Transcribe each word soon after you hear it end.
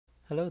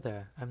Hello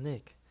there, I'm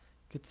Nick.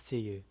 Good to see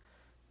you.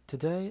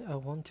 Today I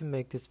want to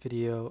make this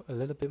video a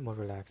little bit more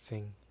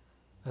relaxing,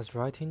 as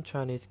writing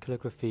Chinese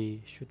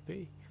calligraphy should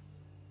be.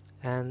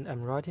 And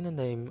I'm writing the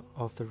name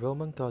of the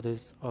Roman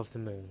goddess of the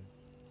moon.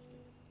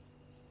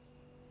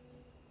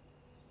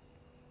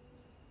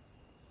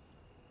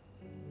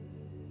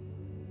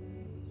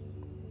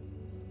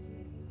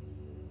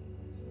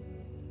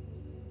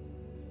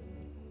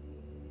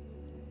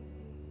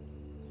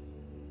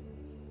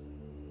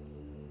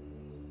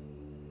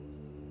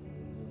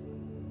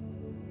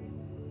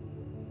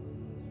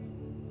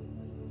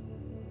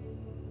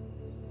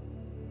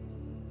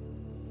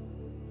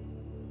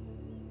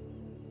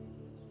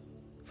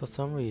 For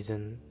some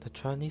reason, the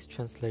Chinese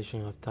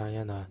translation of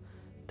Diana,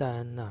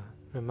 Diana,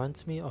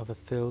 reminds me of a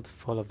field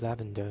full of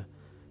lavender,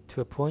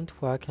 to a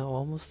point where I can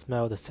almost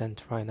smell the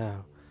scent right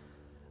now.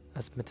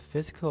 As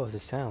metaphysical as it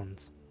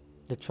sounds,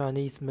 the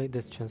Chinese made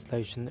this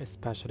translation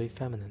especially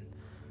feminine,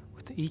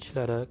 with each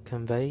letter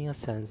conveying a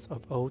sense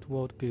of old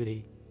world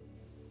beauty.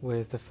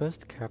 With the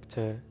first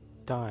character,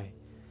 Dai,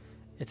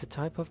 it's a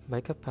type of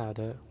makeup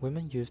powder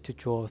women used to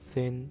draw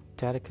thin,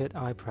 delicate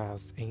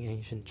eyebrows in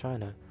ancient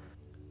China,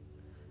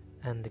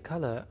 and the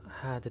color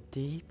had a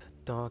deep,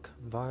 dark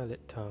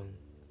violet tone.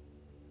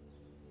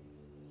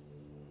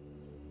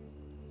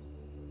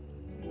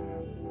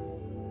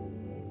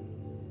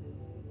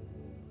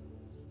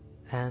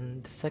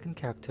 And the second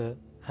character,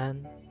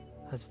 An,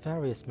 has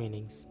various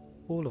meanings,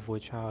 all of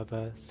which,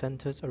 however,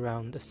 centers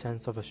around a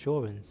sense of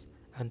assurance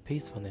and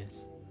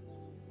peacefulness.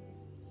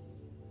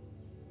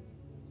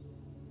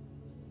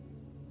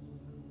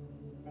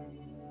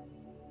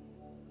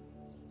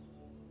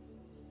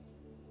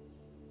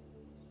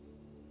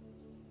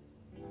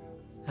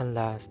 And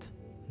last,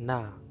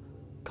 Na,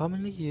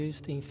 commonly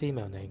used in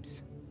female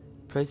names,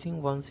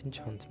 praising one's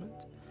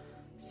enchantment.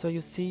 So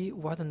you see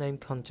why the name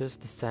conjures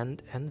the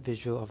scent and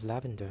visual of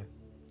lavender.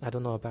 I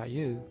don't know about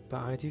you,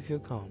 but I do feel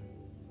calm.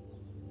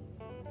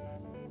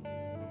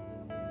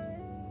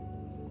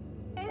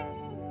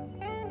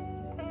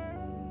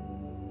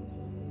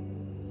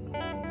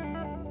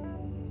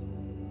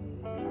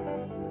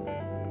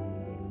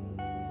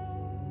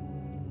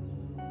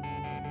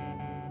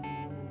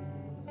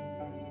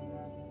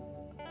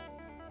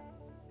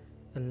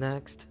 And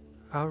next,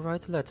 I'll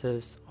write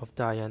letters of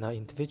Diana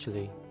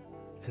individually,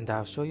 and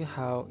I'll show you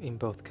how in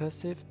both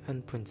cursive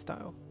and print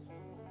style.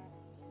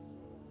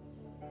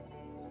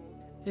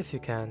 If you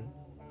can,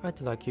 I'd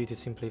like you to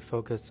simply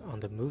focus on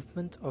the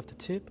movement of the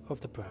tip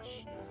of the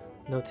brush.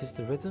 Notice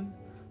the rhythm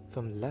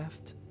from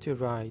left to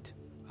right,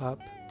 up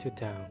to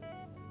down.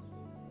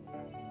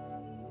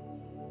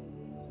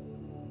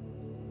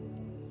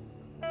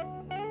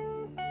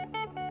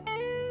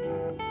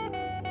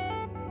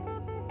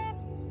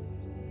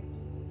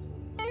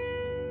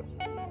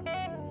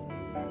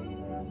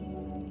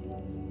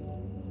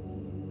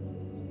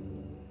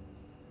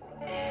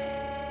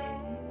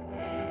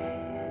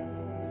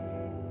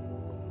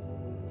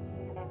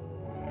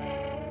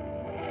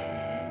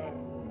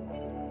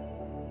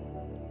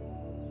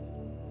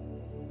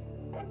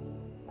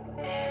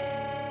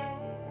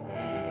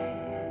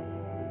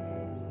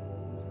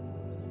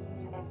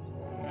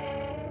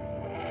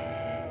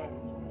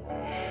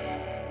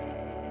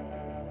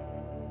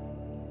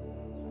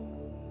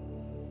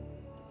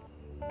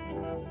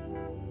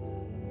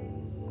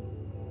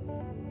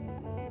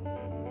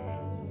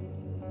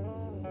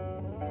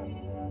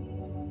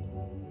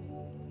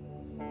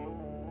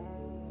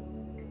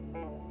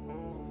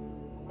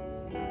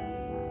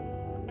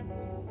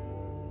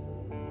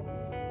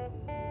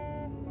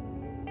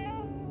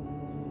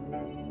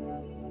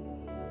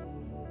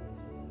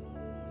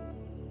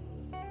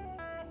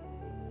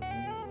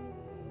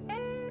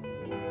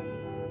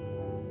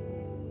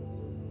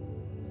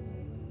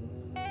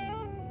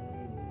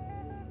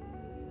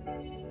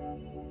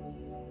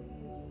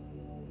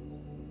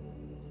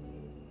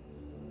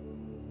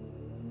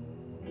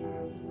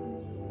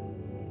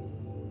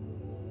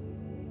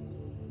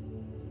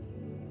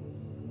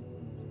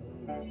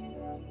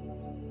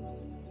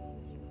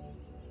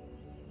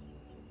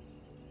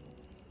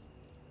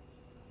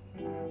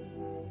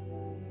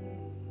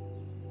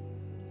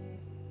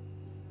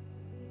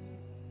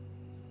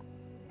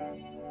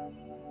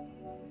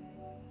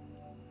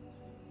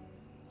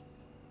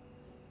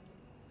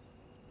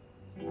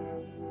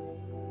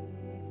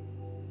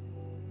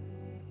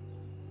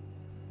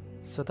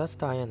 So that's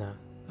Diana.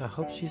 I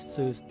hope she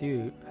soothed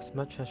you as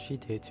much as she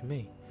did to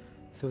me,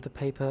 through the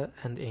paper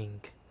and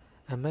ink,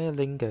 and may it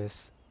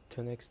lingers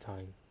till next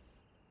time.